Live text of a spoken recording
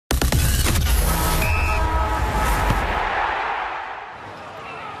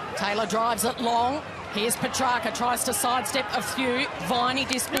Taylor drives it long. Here's Petrarca, tries to sidestep a few. Viney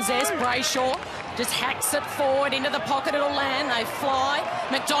dispossessed. Brayshaw just hacks it forward into the pocket. It'll land. They fly.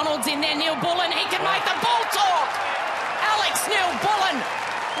 McDonald's in there. Neil Bullen. He can make the ball talk. Alex Neil Bullen.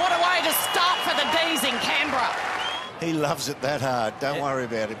 What a way to start for the D's in Canberra. He loves it that hard. Don't worry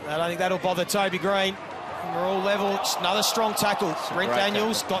about him. I don't think that'll bother Toby Green. We're all level. Just another strong tackle. Brent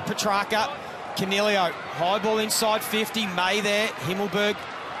Daniels got Petrarca. Canelio. High ball inside 50. May there. Himmelberg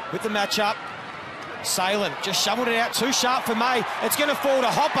with the matchup. Salem just shoveled it out too sharp for May. It's going to fall to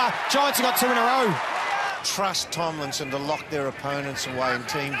Hopper. Giants have got 2 in a row. Trust Tomlinson to lock their opponents away in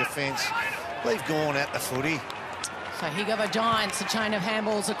team defence. Leave Gawn at the footy. So here go the Giants, a chain of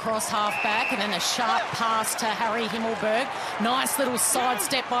handballs across half-back, and then a sharp pass to Harry Himmelberg. Nice little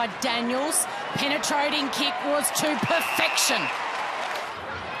sidestep by Daniels. Penetrating kick was to perfection.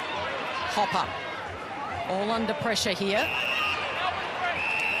 Hopper, all under pressure here.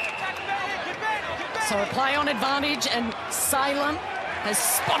 So a play on advantage, and Salem has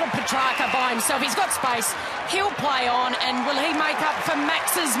spotted Petrarca by himself. He's got space. He'll play on, and will he make up for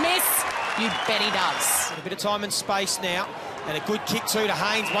Max's miss? You bet he does. A bit of time and space now, and a good kick too to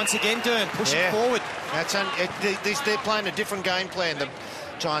Haynes once again. Dern pushing forward. They're playing a different game plan, the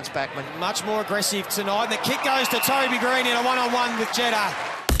Giants backman. Much more aggressive tonight. The kick goes to Toby Green in a one-on-one with Jeddah.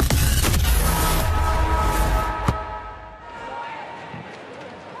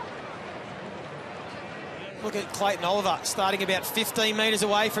 Look at Clayton Oliver starting about 15 metres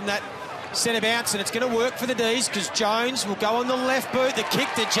away from that centre bounce, and it's going to work for the D's because Jones will go on the left boot. The kick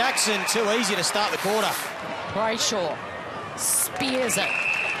to Jackson, too easy to start the quarter. Brayshaw spears it.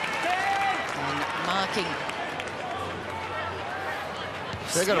 And marking.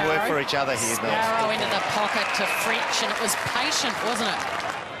 They've got to work for each other here, Sparrow into the pocket to Fritsch, and it was patient, wasn't it?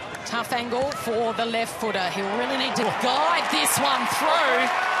 Tough angle for the left footer. He'll really need to guide this one through.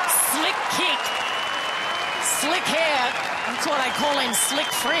 Slick kick. Slick hair, that's what they call him, Slick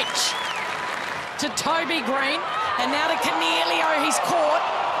Fritsch. To Toby Green, and now to Canelio, he's caught.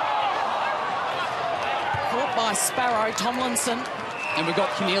 Caught by Sparrow, Tomlinson. And we've got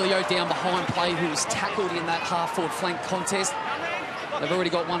Canelio down behind play, who was tackled in that half-forward flank contest. They've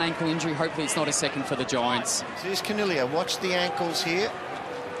already got one ankle injury. Hopefully it's not a second for the Giants. So here's Canelio. Watch the ankles here.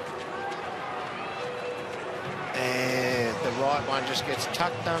 And the right one just gets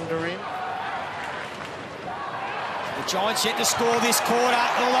tucked under him. The Giants yet to score this quarter,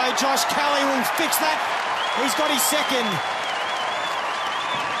 although Josh Kelly will fix that. He's got his second.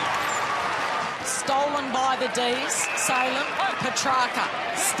 Stolen by the D's. Salem, Petrarca,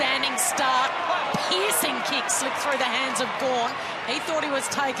 standing start, piercing kick slipped through the hands of Gawn. He thought he was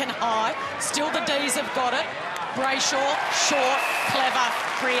taken high. Still the D's have got it. Brayshaw, short, clever,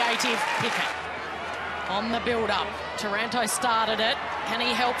 creative Pickett. On the build-up, Taranto started it. Can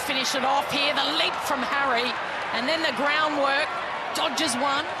he help finish it off here? The leap from Harry. And then the groundwork, dodges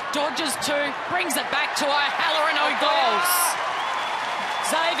one, dodges two, brings it back to O'Halloran, who goals.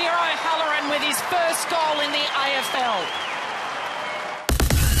 Xavier O'Halloran with his first goal in the AFL.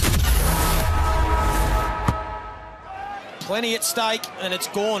 Plenty at stake, and it's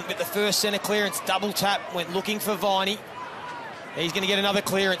gone with the first centre clearance. Double tap, went looking for Viney. He's going to get another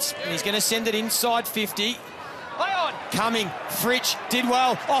clearance, and he's going to send it inside 50. Coming, Fritsch did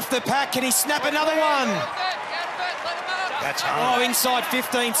well, off the pack, can he snap another one? That's hard. Oh, inside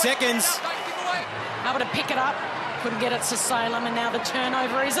 15 seconds. Able to pick it up, couldn't get it to Salem, and now the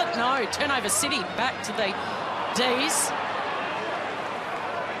turnover, is it? No, turnover City, back to the D's.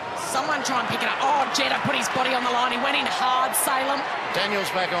 Someone try and pick it up. Oh, Jeddah put his body on the line, he went in hard, Salem.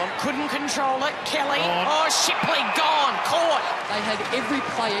 Daniels back on. Couldn't control it, Kelly. Oh, Shipley gone, caught. They had every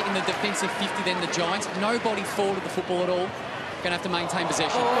player in the defensive 50 then, the Giants. Nobody forwarded the football at all. Going to have to maintain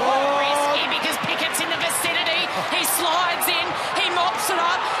possession. Oh, risky because Pickett's in the vicinity. He slides in, he mops it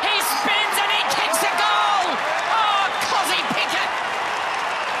up, he spins and he kicks a goal. Oh, Cozzy Pickett.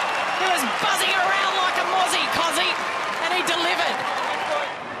 He was buzzing around like a mozzie, Cozzy, and he delivered.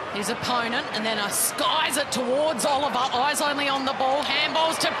 His opponent, and then skies it towards Oliver. Eyes only on the ball.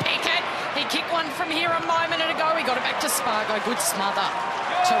 Handballs to Pickett. He kicked one from here a moment ago. He got it back to Spargo. Good smother.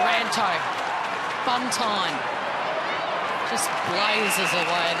 Taranto. Fun time. Just blazes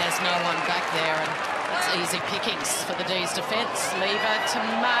away, and there's no one back there, and it's easy pickings for the D's defence. Lever to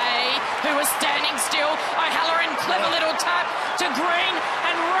May, who was standing still. O'Halloran, clever little tap to Green,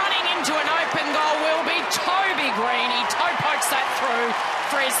 and running into an open goal will be Toby Green. He toe pokes that through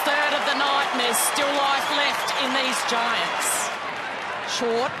for his third of the night, and there's still life left in these Giants.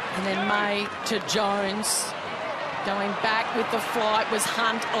 Short, and then May to Jones. Going back with the flight was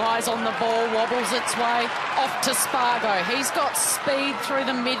Hunt. Eyes on the ball, wobbles its way off to Spargo. He's got speed through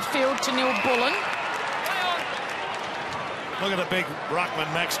the midfield to Neil Bullen. Look at the big ruckman,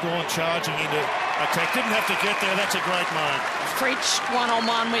 Max Gawn, charging into attack. Didn't have to get there. That's a great mark. Fritsch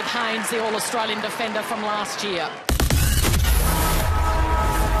one-on-one with Haynes, the All-Australian defender from last year.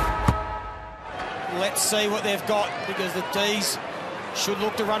 Let's see what they've got, because the D's should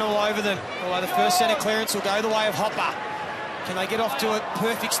look to run all over them. Although the first centre clearance will go the way of Hopper. Can they get off to a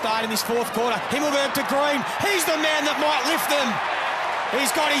perfect start in this fourth quarter? Himmelberg to Green. He's the man that might lift them.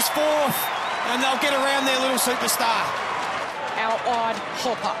 He's got his fourth, and they'll get around their little superstar. Out wide,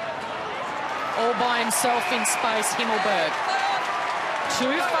 Hopper. All by himself in space, Himmelberg.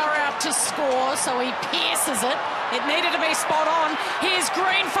 Too far out to score, so he pierces it. It needed to be spot on. Here's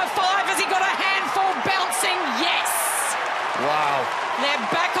Green for 5. Has he got a handful bouncing? Yes. Wow. They're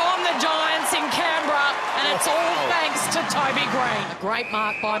back on the Giants in Canberra, and it's all thanks to Toby Green. A great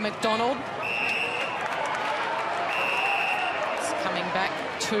mark by McDonald. It's coming back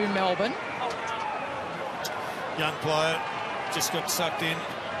to Melbourne. Young player, just got sucked in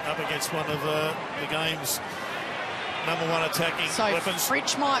up against one of the game's #1 attacking weapons.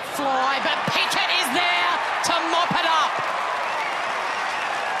 Fritsch might fly, but Pickett is there to mop it up.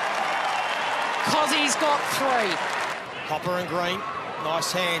 Cossey's got 3. Hopper and Green,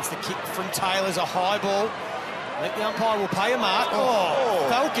 nice hands. The kick from Taylor's a high ball. I think the umpire will pay a mark. Oh,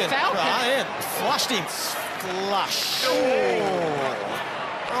 Falcon. Right, yeah. Flushed him. Flush.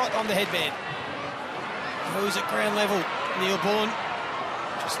 Right on the headband. Who's at ground level? Neil Bullen.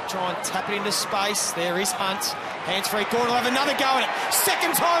 Just try and tap it into space. There is Hunt. Hands-free corner. Will have another go at it.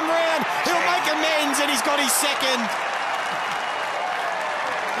 Second time round. He'll make amends, and he's got his second.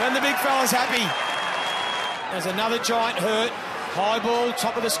 And the big fella's happy. There's another Giant hurt. High ball,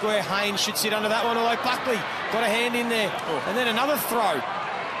 top of the square. Haynes should sit under that one, although Buckley got a hand in there. And then another throw.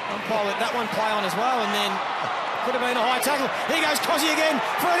 Umpire let that one play on as well, and then could have been a high tackle. Here goes Cossey again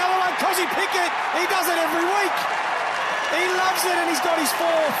for another one. Cossey Pickett. He does it every week. He loves it, and he's got his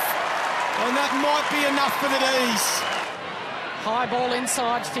 4th. And that might be enough for the D's. High ball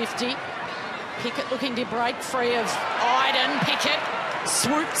inside 50. Pickett looking to break free of Iden. Pickett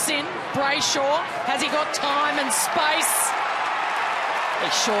swoops in. Brayshaw. Has he got time and space? He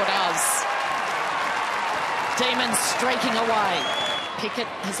sure does. Demons streaking away. Pickett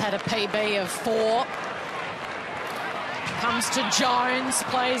has had a PB of 4. Comes to Jones.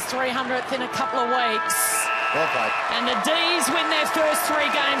 Plays 300th in a couple of weeks. Well played. And the D's win their first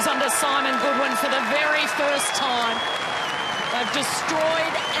 3 games under Simon Goodwin for the very first time. They've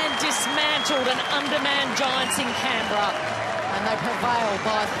destroyed and dismantled an undermanned Giants in Canberra, and they prevail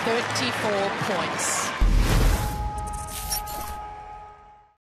by 34 points.